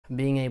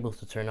Being able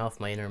to turn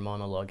off my inner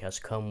monologue has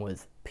come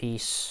with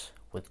peace,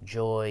 with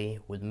joy,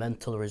 with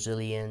mental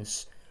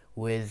resilience,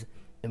 with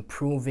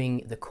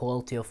improving the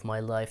quality of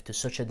my life to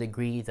such a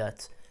degree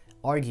that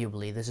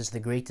arguably this is the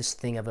greatest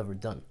thing I've ever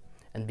done.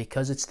 And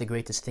because it's the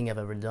greatest thing I've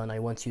ever done, I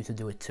want you to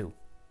do it too.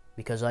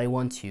 Because I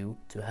want you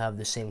to have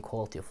the same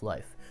quality of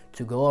life.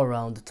 To go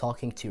around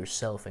talking to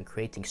yourself and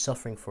creating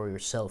suffering for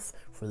yourself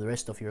for the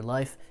rest of your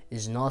life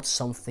is not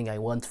something I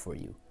want for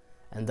you.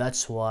 And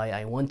that's why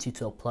I want you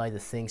to apply the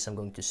things I'm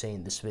going to say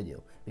in this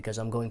video, because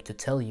I'm going to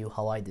tell you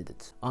how I did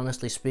it.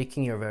 Honestly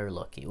speaking, you're very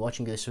lucky.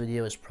 Watching this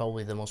video is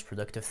probably the most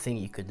productive thing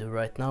you could do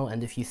right now,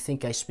 and if you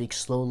think I speak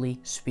slowly,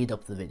 speed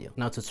up the video.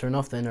 Now, to turn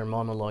off the inner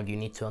monologue, you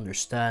need to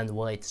understand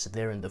why it's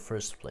there in the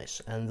first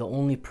place. And the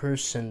only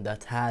person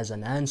that has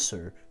an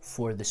answer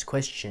for this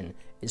question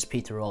is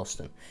Peter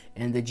Ralston.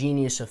 In The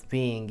Genius of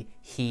Being,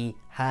 he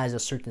has a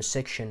certain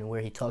section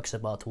where he talks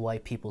about why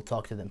people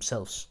talk to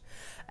themselves.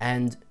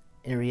 And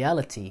in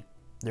reality,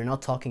 they're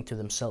not talking to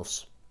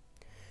themselves.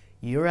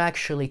 You're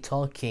actually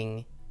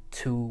talking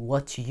to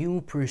what you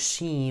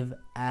perceive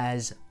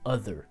as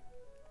other,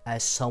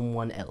 as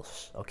someone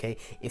else, okay?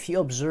 If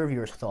you observe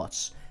your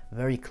thoughts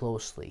very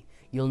closely,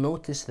 you'll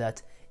notice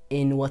that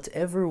in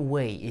whatever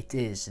way it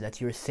is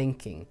that you're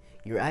thinking,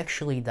 you're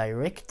actually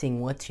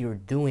directing what you're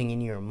doing in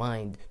your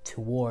mind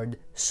toward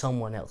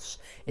someone else.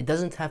 It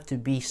doesn't have to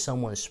be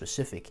someone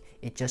specific.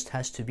 It just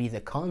has to be the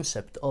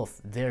concept of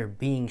there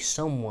being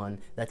someone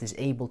that is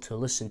able to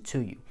listen to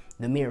you.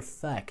 The mere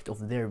fact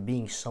of there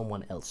being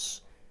someone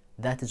else.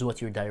 That is what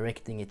you're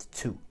directing it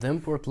to. The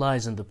import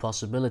lies in the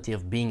possibility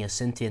of being a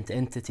sentient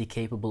entity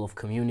capable of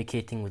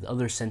communicating with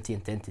other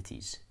sentient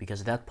entities,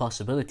 because that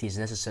possibility is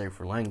necessary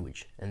for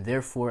language, and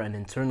therefore an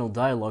internal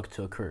dialogue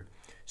to occur.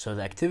 So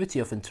the activity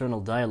of internal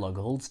dialogue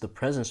holds the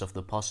presence of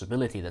the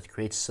possibility that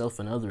creates self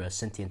and other as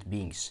sentient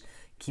beings.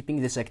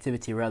 Keeping this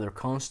activity rather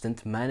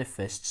constant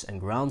manifests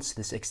and grounds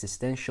this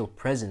existential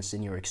presence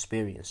in your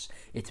experience.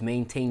 It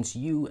maintains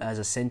you as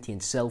a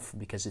sentient self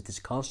because it is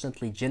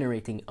constantly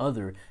generating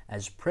other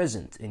as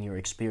present in your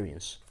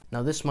experience.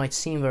 Now, this might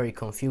seem very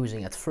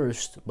confusing at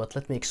first, but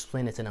let me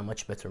explain it in a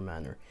much better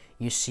manner.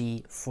 You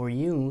see, for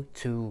you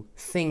to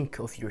think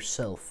of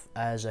yourself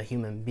as a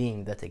human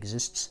being that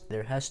exists,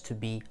 there has to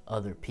be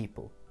other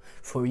people.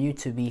 For you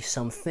to be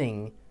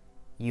something,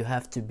 you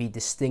have to be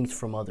distinct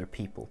from other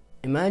people.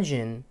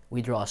 Imagine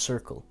we draw a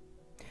circle.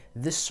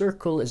 This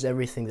circle is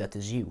everything that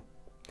is you.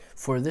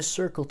 For this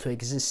circle to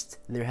exist,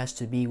 there has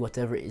to be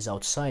whatever is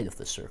outside of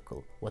the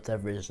circle,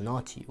 whatever is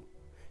not you.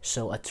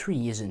 So a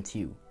tree isn't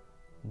you,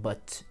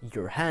 but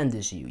your hand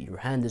is you. Your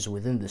hand is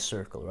within the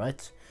circle,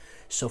 right?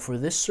 So for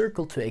this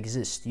circle to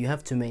exist, you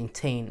have to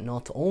maintain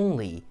not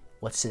only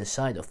what's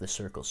inside of the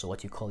circle, so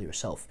what you call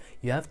yourself,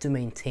 you have to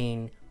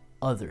maintain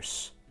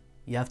others.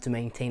 You have to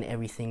maintain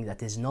everything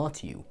that is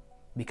not you,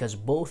 because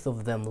both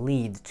of them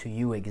lead to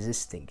you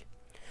existing.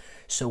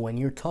 So when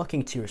you're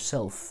talking to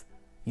yourself,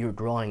 you're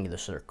drawing the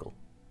circle.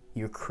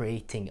 You're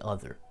creating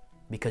other,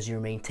 because you're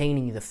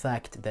maintaining the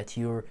fact that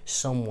you're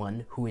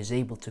someone who is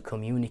able to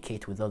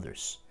communicate with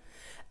others.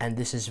 And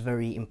this is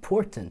very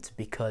important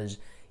because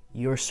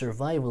your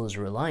survival is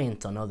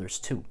reliant on others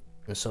too.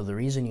 And so the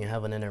reason you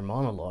have an inner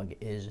monologue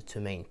is to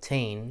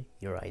maintain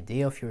your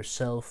idea of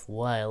yourself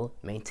while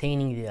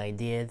maintaining the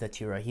idea that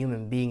you're a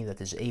human being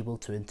that is able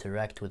to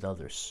interact with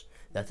others.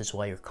 That is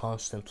why you're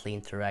constantly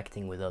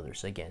interacting with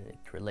others. Again,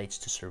 it relates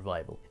to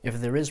survival.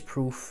 If there is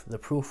proof, the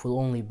proof will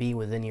only be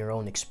within your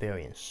own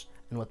experience.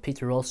 And what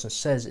Peter Ralston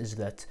says is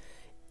that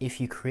if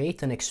you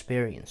create an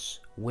experience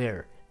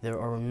where there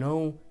are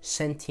no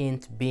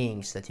sentient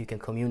beings that you can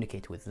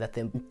communicate with, that the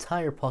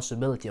entire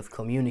possibility of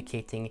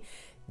communicating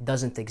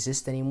doesn't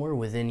exist anymore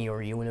within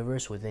your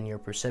universe, within your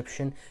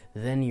perception,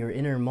 then your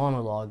inner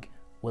monologue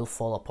will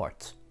fall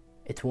apart.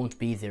 It won't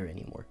be there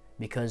anymore.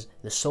 Because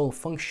the sole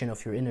function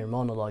of your inner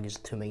monologue is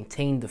to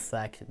maintain the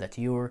fact that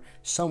you're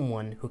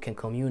someone who can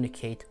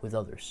communicate with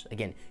others.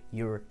 Again,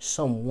 you're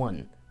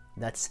someone.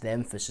 That's the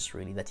emphasis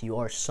really, that you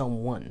are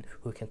someone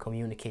who can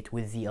communicate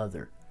with the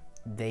other.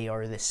 They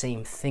are the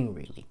same thing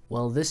really.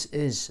 Well, this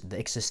is the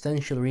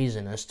existential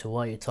reason as to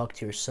why you talk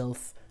to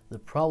yourself. The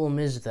problem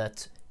is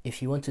that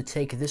if you want to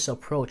take this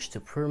approach to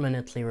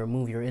permanently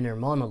remove your inner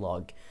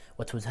monologue,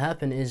 what would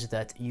happen is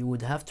that you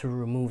would have to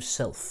remove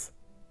self.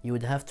 You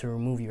would have to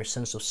remove your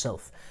sense of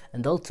self,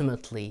 and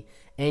ultimately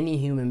any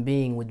human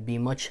being would be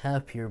much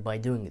happier by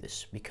doing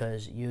this,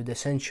 because you'd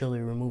essentially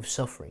remove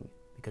suffering,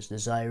 because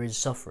desire is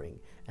suffering,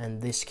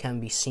 and this can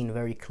be seen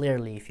very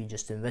clearly if you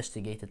just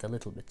investigate it a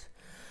little bit.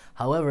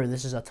 However,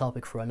 this is a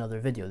topic for another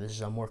video. This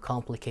is a more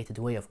complicated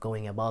way of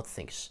going about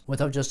things.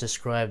 What I've just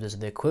described is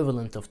the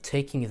equivalent of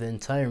taking the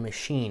entire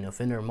machine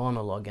of inner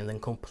monologue and then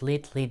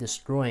completely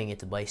destroying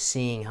it by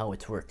seeing how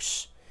it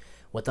works.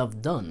 What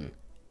I've done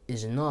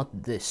is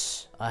not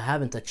this. I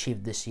haven't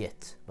achieved this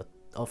yet, but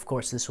of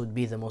course this would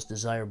be the most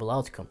desirable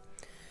outcome.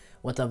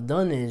 What I've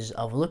done is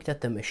I've looked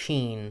at the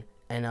machine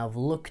and I've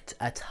looked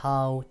at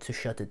how to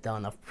shut it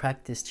down. I've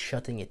practiced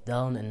shutting it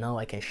down and now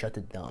I can shut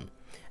it down.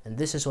 And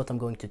this is what I'm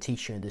going to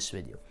teach you in this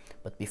video.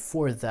 But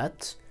before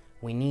that,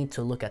 we need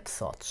to look at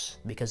thoughts,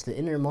 because the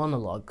inner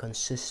monologue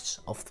consists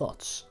of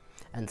thoughts.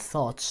 And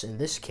thoughts, in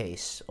this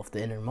case, of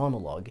the inner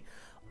monologue,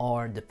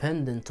 are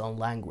dependent on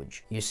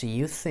language. You see,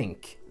 you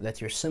think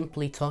that you're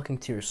simply talking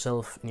to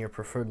yourself in your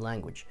preferred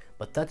language,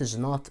 but that is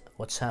not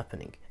what's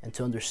happening. And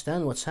to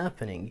understand what's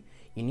happening,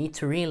 you need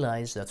to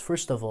realize that,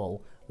 first of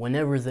all,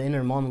 whenever the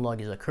inner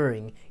monologue is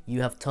occurring,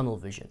 you have tunnel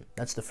vision.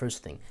 That's the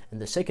first thing. And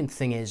the second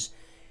thing is,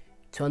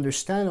 to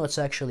understand what's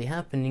actually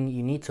happening,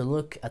 you need to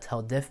look at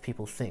how deaf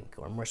people think,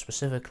 or more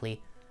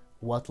specifically,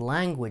 what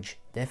language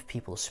deaf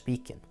people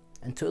speak in.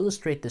 And to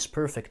illustrate this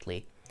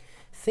perfectly,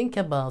 think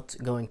about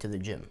going to the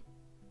gym.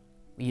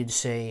 You'd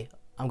say,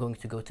 I'm going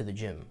to go to the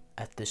gym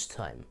at this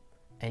time.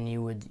 And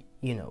you would,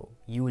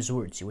 use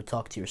words. You would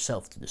talk to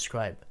yourself to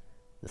describe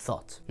the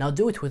thought. Now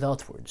do it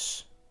without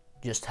words.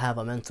 Just have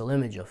a mental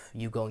image of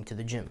you going to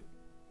the gym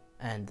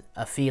and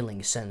a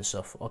feeling sense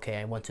of, okay,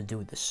 I want to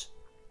do this.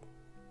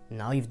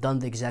 Now you've done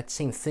the exact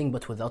same thing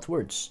but without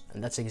words.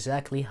 And that's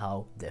exactly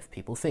how deaf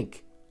people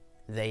think.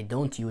 They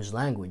don't use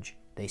language.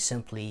 They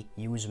simply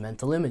use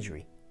mental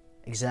imagery,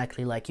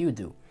 exactly like you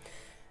do.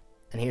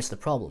 And here's the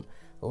problem.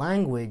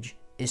 Language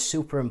is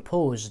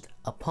superimposed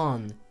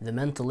upon the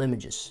mental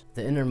images.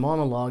 The inner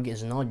monologue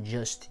is not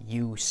just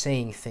you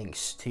saying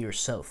things to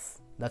yourself.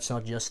 That's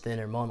not just the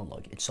inner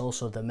monologue. It's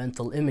also the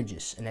mental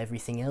images and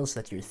everything else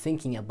that you're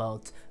thinking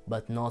about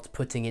but not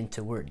putting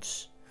into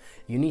words.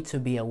 You need to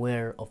be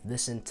aware of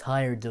this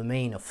entire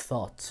domain of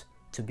thought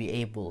to be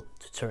able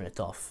to turn it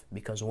off,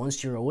 because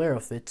once you're aware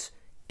of it,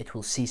 it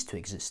will cease to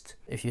exist.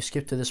 If you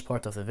skip to this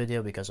part of the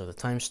video because of the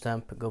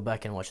timestamp, go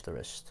back and watch the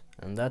rest.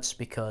 And that's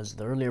because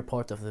the earlier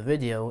part of the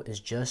video is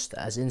just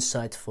as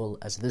insightful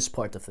as this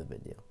part of the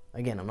video.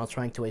 Again, I'm not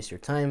trying to waste your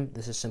time,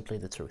 this is simply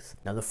the truth.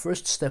 Now, the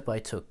first step I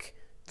took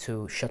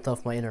to shut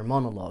off my inner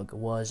monologue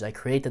was I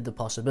created the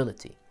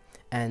possibility.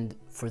 And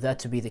for that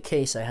to be the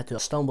case, I had to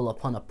stumble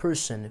upon a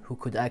person who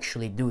could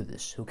actually do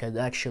this, who could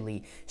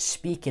actually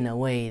speak in a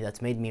way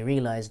that made me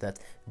realize that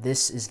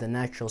this is the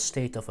natural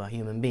state of a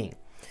human being.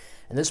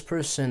 And this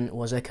person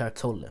was Eckhart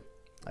Tolle.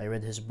 I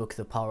read his book,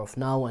 The Power of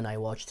Now, and I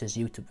watched his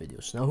YouTube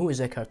videos. Now, who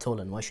is Eckhart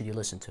Tolle and why should you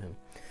listen to him?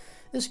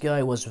 This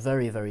guy was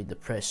very, very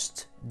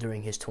depressed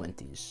during his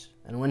 20s.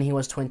 And when he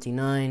was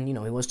 29, he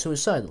was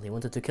suicidal. He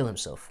wanted to kill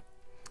himself.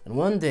 And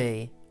one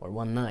day, or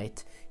one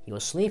night, he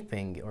was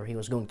sleeping, or he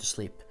was going to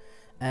sleep.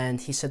 And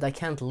he said, I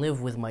can't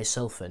live with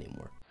myself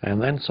anymore.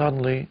 And then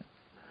suddenly,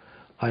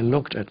 I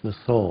looked at the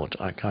thought.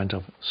 I kind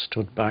of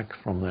stood back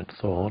from that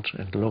thought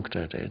and looked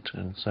at it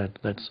and said,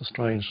 that's a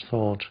strange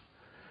thought.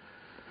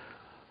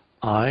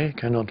 I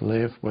cannot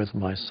live with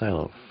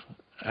myself.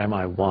 Am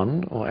I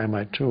one or am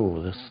I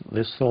two?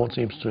 This thought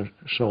seems to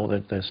show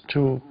that there's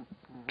two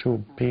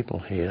people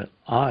here.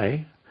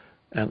 I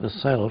and the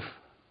self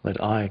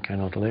that I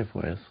cannot live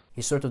with.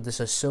 He sort of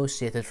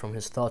disassociated from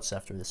his thoughts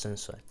after this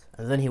insight.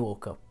 And then he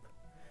woke up.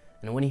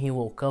 And when he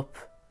woke up,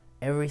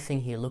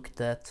 everything he looked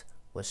at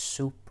was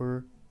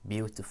super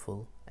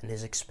beautiful, and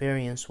his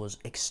experience was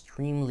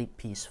extremely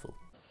peaceful.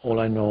 All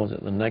I know is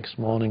that the next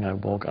morning I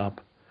woke up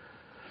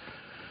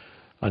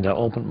and I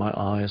opened my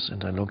eyes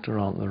and I looked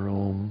around the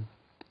room,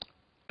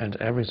 and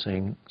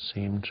everything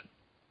seemed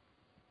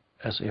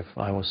as if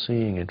I was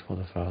seeing it for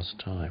the first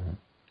time.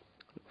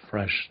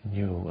 Fresh,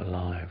 new,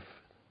 alive.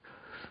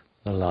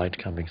 The light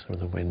coming through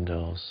the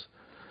windows,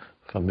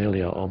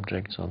 familiar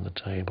objects on the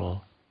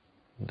table.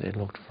 They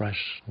looked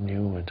fresh,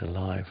 new and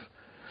alive.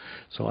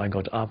 So I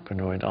got up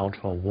and went out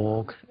for a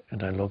walk,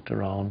 and I looked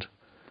around,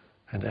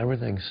 and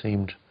everything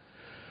seemed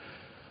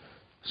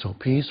so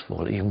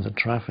peaceful. Even the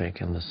traffic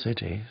in the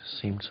city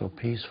seemed so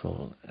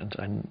peaceful, and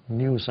I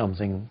knew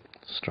something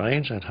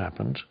strange had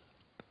happened.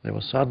 There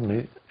was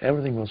suddenly,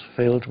 everything was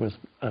filled with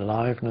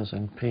aliveness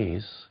and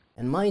peace.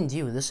 And mind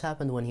you, this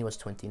happened when he was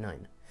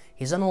 29.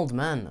 He's an old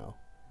man now,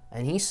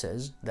 and he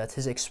says that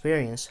his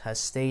experience has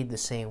stayed the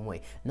same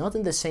way. Not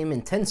in the same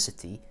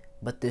intensity,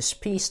 but this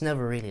peace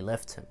never really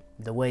left him.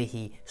 The way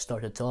he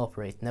started to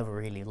operate never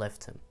really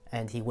left him.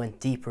 And he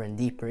went deeper and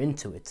deeper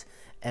into it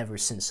ever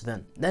since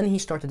then. Then he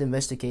started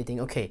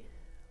investigating, okay,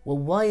 well,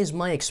 why is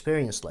my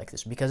experience like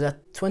this? Because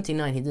at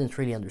 29, he didn't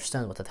really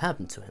understand what had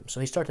happened to him. So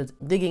he started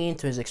digging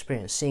into his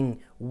experience,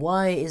 seeing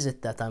why is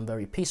it that I'm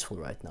very peaceful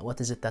right now?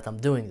 What is it that I'm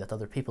doing that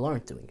other people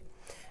aren't doing?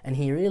 And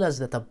he realized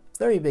that a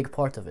very big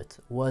part of it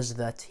was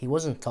that he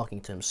wasn't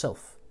talking to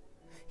himself.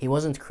 He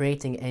wasn't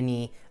creating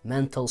any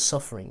mental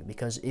suffering,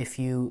 because if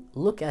you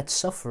look at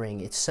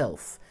suffering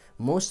itself,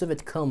 most of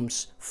it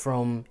comes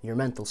from your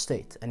mental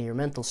state, and your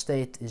mental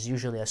state is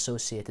usually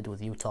associated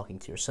with you talking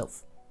to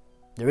yourself.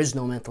 There is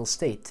no mental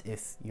state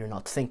if you're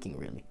not thinking,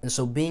 really. And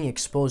so being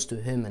exposed to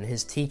him and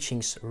his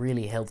teachings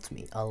really helped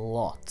me a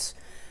lot.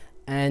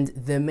 And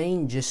the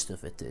main gist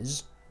of it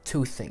is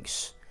two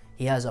things.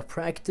 He has a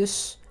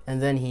practice,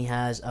 and then he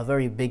has a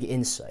very big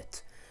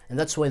insight. And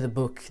that's why the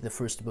book, the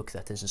first book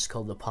that is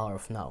called The Power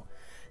of Now.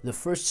 The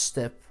first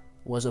step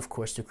was, of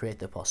course, to create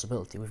the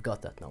possibility. We've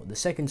got that now. The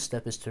second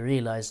step is to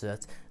realize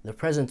that the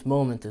present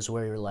moment is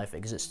where your life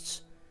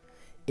exists.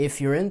 If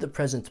you're in the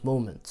present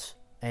moment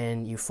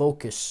and you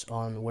focus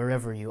on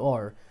wherever you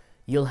are,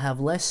 you'll have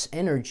less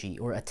energy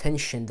or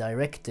attention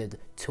directed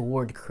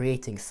toward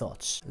creating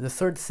thoughts. The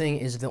third thing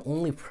is the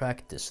only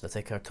practice that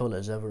Eckhart Tolle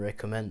has ever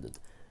recommended,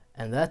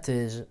 and that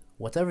is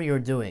whatever you're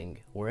doing,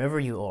 wherever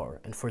you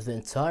are, and for the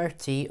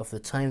entirety of the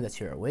time that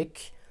you're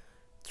awake,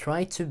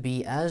 try to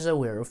be as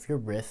aware of your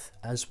breath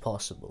as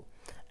possible.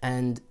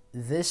 And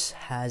this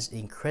has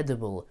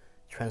incredible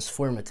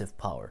transformative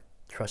power,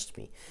 trust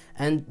me.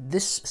 And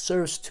this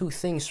serves two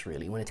things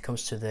really when it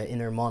comes to the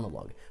inner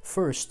monologue.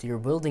 First, you're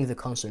building the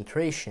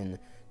concentration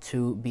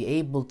to be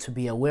able to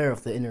be aware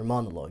of the inner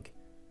monologue,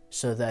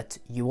 so that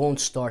you won't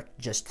start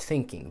just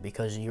thinking,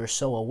 because you're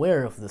so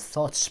aware of the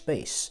thought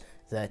space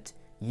that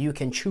you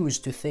can choose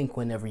to think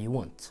whenever you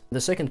want.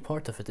 The second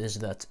part of it is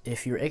that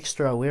if you're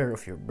extra aware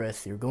of your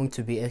breath, you're going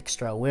to be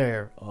extra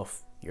aware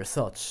of your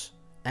thoughts.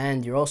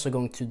 And you're also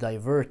going to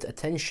divert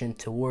attention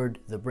toward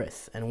the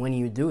breath. And when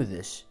you do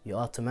this, you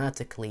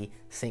automatically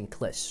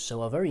think less.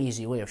 So a very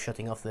easy way of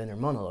shutting off the inner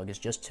monologue is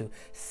just to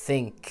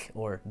think,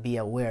 or be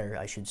aware,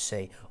 I should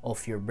say,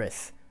 of your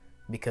breath.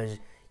 Because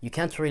you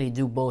can't really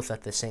do both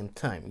at the same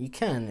time. You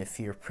can if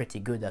you're pretty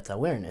good at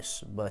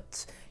awareness,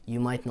 but you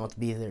might not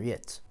be there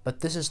yet. But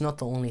this is not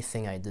the only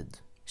thing I did.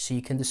 So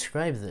you can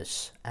describe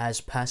this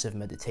as passive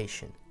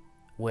meditation,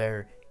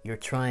 where you're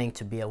trying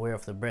to be aware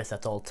of the breath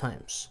at all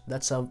times.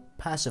 That's a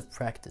passive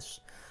practice.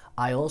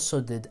 I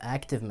also did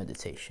active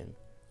meditation,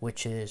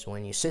 which is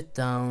when you sit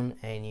down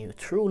and you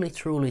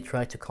truly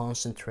try to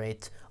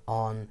concentrate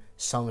on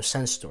some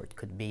sense store. It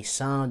could be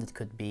sound, it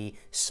could be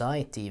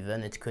sight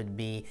even, it could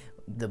be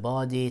the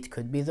body, it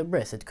could be the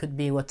breath, it could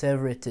be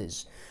whatever it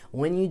is.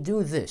 When you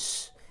do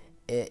this,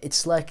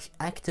 it's like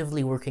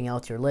actively working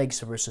out your legs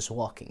versus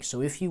walking.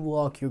 So if you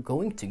walk, you're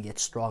going to get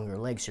stronger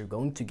legs, you're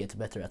going to get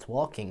better at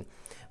walking,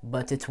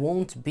 but it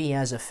won't be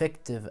as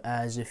effective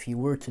as if you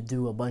were to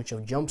do a bunch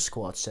of jump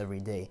squats every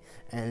day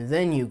and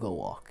then you go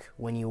walk.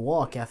 When you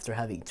walk after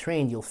having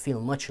trained, you'll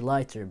feel much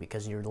lighter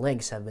because your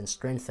legs have been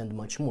strengthened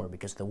much more,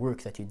 because the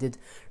work that you did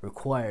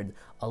required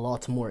a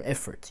lot more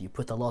effort. You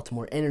put a lot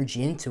more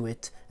energy into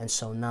it, and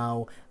so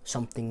now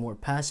something more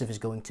passive is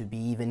going to be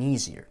even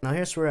easier. Now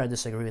here's where I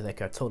disagree with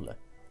Eckhart Tolle.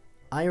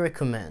 I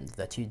recommend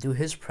that you do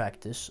his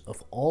practice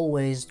of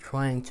always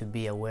trying to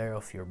be aware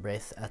of your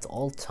breath at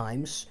all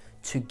times,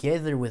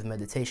 together with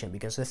meditation,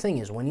 because the thing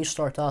is, when you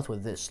start out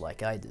with this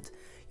like I did,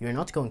 you're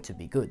not going to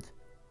be good.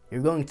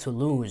 You're going to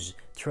lose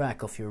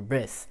track of your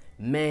breath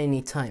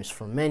many times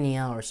for many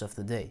hours of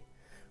the day.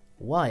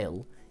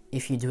 While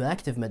if you do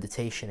active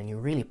meditation and you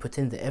really put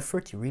in the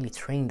effort, you really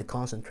train the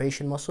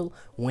concentration muscle,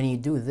 when you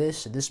do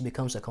this, this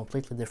becomes a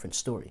completely different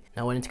story.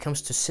 Now when it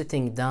comes to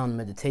sitting down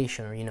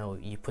meditation, or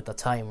you put a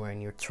timer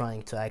and you're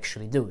trying to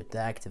actually do it, the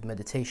active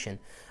meditation,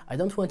 I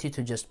don't want you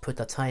to just put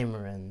a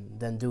timer and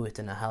then do it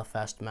in a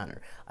half-assed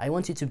manner. I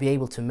want you to be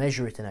able to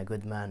measure it in a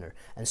good manner.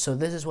 And so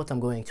this is what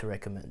I'm going to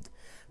recommend.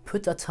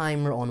 Put a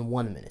timer on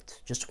 1 minute,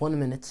 just 1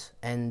 minute,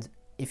 and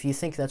if you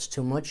think that's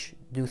too much,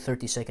 do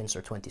 30 seconds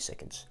or 20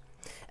 seconds.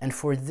 And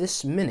for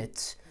this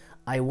minute,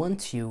 I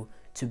want you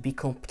to be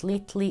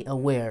completely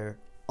aware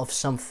of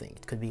something.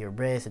 It could be your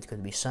breath, it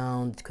could be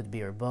sound, it could be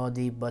your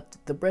body, but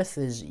the breath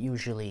is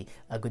usually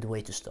a good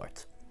way to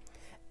start.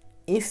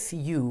 If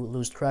you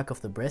lose track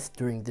of the breath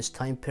during this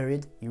time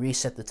period, you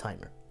reset the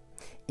timer.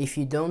 If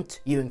you don't,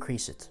 you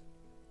increase it.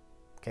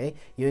 Okay?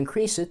 You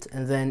increase it,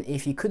 and then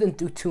if you couldn't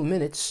do 2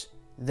 minutes,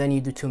 then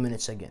you do 2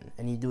 minutes again,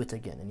 and you do it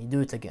again, and you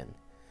do it again.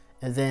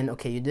 And then,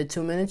 okay, you did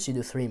 2 minutes, you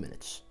do 3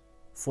 minutes.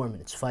 4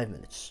 minutes, 5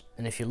 minutes.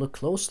 And if you look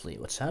closely,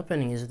 what's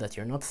happening is that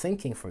you're not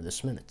thinking for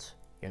this minute.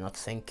 You're not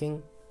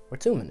thinking for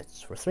 2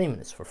 minutes, for 3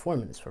 minutes, for 4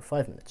 minutes, for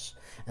 5 minutes.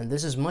 And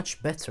this is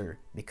much better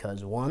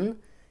because, one,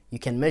 you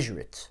can measure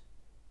it.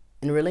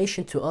 In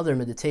relation to other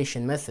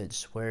meditation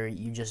methods where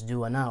you just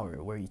do an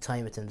hour, where you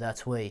time it in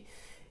that way,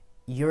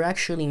 you're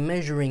actually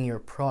measuring your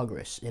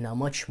progress in a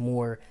much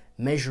more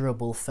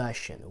measurable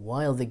fashion.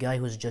 While the guy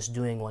who's just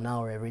doing 1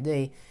 hour every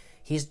day,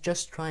 he's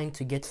just trying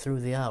to get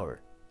through the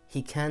hour.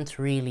 He can't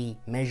really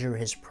measure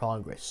his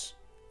progress.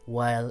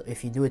 While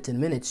if you do it in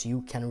minutes,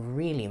 you can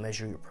really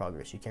measure your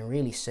progress. You can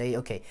really say,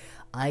 okay,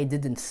 I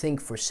didn't think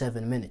for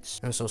 7 minutes.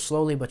 And so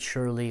slowly but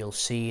surely you'll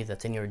see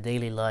that in your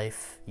daily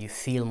life, you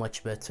feel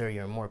much better,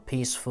 you're more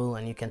peaceful,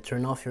 and you can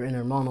turn off your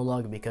inner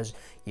monologue because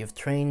you've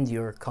trained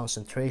your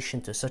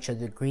concentration to such a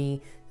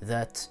degree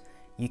that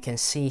you can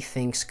see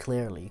things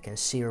clearly, you can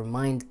see your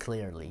mind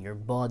clearly, your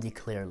body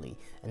clearly.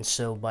 And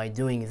so by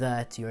doing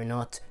that, you're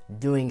not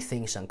doing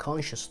things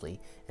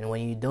unconsciously. And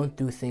when you don't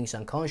do things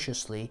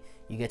unconsciously,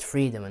 you get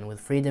freedom, and with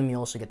freedom you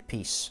also get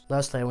peace.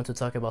 Lastly, I want to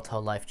talk about how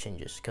life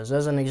changes, because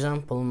as an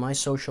example, my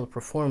social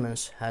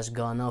performance has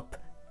gone up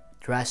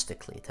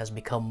drastically. It has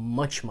become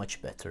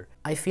much better.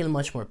 I feel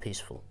much more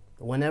peaceful.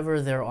 Whenever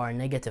there are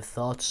negative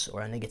thoughts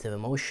or a negative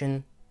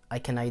emotion, I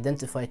can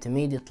identify it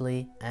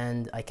immediately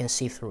and I can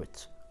see through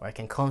it. Or I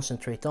can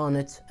concentrate on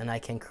it and I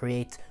can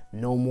create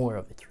no more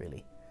of it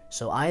really.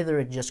 So either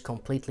it just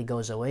completely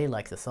goes away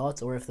like the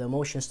thought, or if the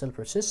emotion still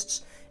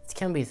persists, it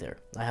can be there.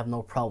 I have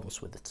no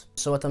problems with it.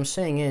 So what I'm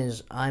saying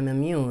is, I'm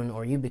immune,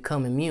 or you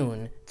become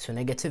immune to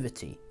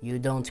negativity. You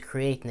don't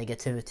create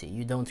negativity.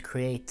 You don't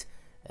create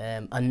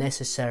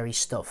unnecessary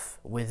stuff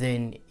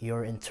within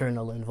your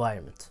internal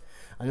environment.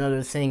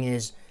 Another thing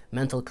is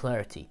mental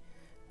clarity.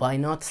 By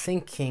not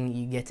thinking,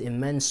 you get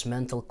immense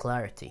mental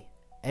clarity.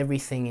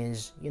 Everything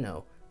is,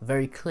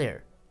 very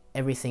clear.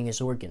 Everything is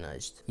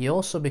organized. You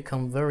also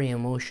become very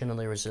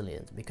emotionally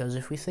resilient, because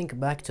if we think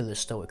back to the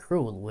Stoic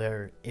rule,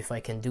 where if I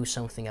can do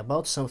something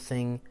about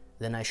something,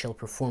 then I shall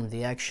perform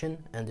the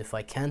action, and if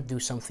I can't do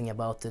something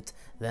about it,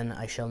 then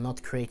I shall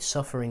not create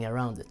suffering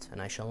around it, and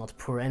I shall not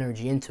pour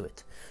energy into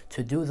it.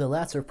 To do the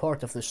latter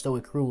part of the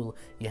Stoic rule,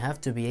 you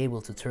have to be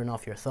able to turn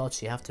off your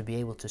thoughts, you have to be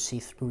able to see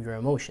through your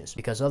emotions,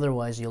 because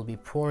otherwise you'll be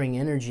pouring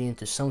energy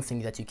into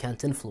something that you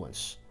can't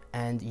influence.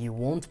 And you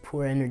won't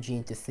pour energy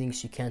into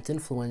things you can't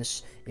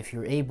influence if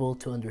you're able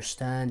to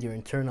understand your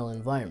internal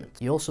environment.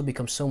 You also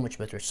become so much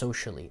better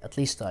socially, at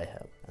least I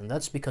have. And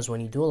that's because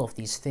when you do all of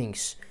these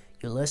things,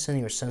 you lessen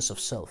your sense of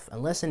self.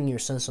 And lessening your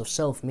sense of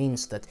self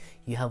means that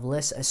you have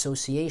less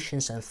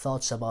associations and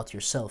thoughts about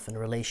yourself in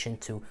relation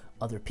to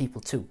other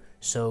people too.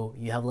 So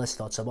you have less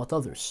thoughts about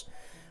others.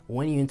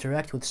 When you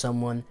interact with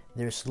someone,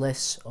 there's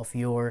less of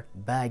your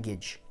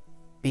baggage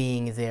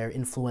being there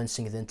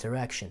influencing the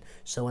interaction.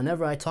 So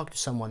whenever I talk to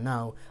someone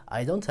now,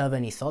 I don't have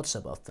any thoughts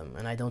about them,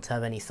 and I don't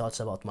have any thoughts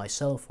about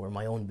myself or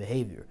my own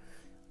behavior.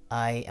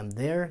 I am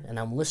there and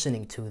I'm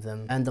listening to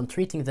them, and I'm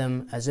treating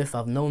them as if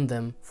I've known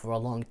them for a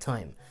long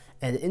time.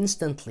 And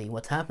instantly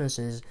what happens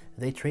is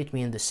they treat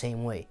me in the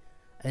same way.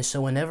 And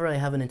so whenever I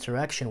have an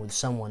interaction with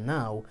someone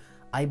now,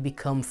 I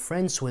become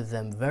friends with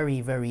them very,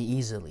 very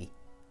easily.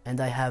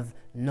 And I have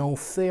no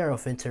fear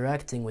of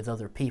interacting with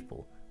other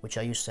people, which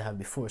I used to have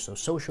before. So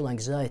social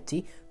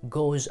anxiety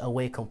goes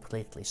away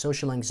completely.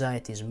 Social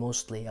anxiety is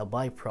mostly a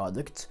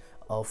byproduct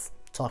of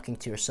talking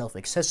to yourself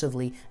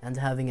excessively and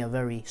having a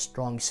very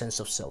strong sense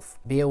of self.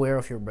 Be aware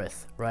of your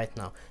breath right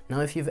now.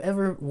 Now, if you've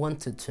ever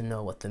wanted to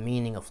know what the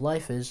meaning of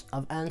life is,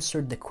 I've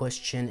answered the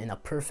question in a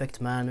perfect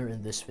manner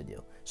in this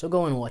video. So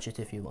go and watch it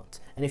if you want.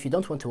 And if you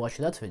don't want to watch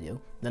that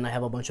video, then I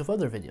have a bunch of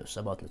other videos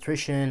about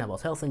nutrition,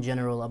 about health in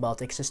general,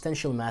 about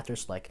existential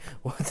matters like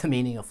what the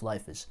meaning of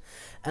life is.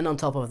 And on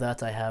top of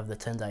that, I have the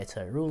 10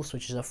 dietary rules,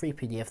 which is a free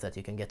PDF that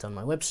you can get on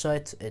my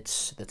website.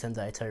 It's the 10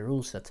 dietary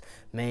rules that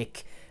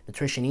make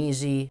nutrition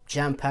easy,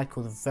 jam-packed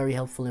with very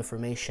helpful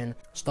information.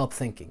 Stop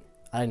thinking.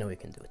 I know you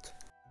can do it.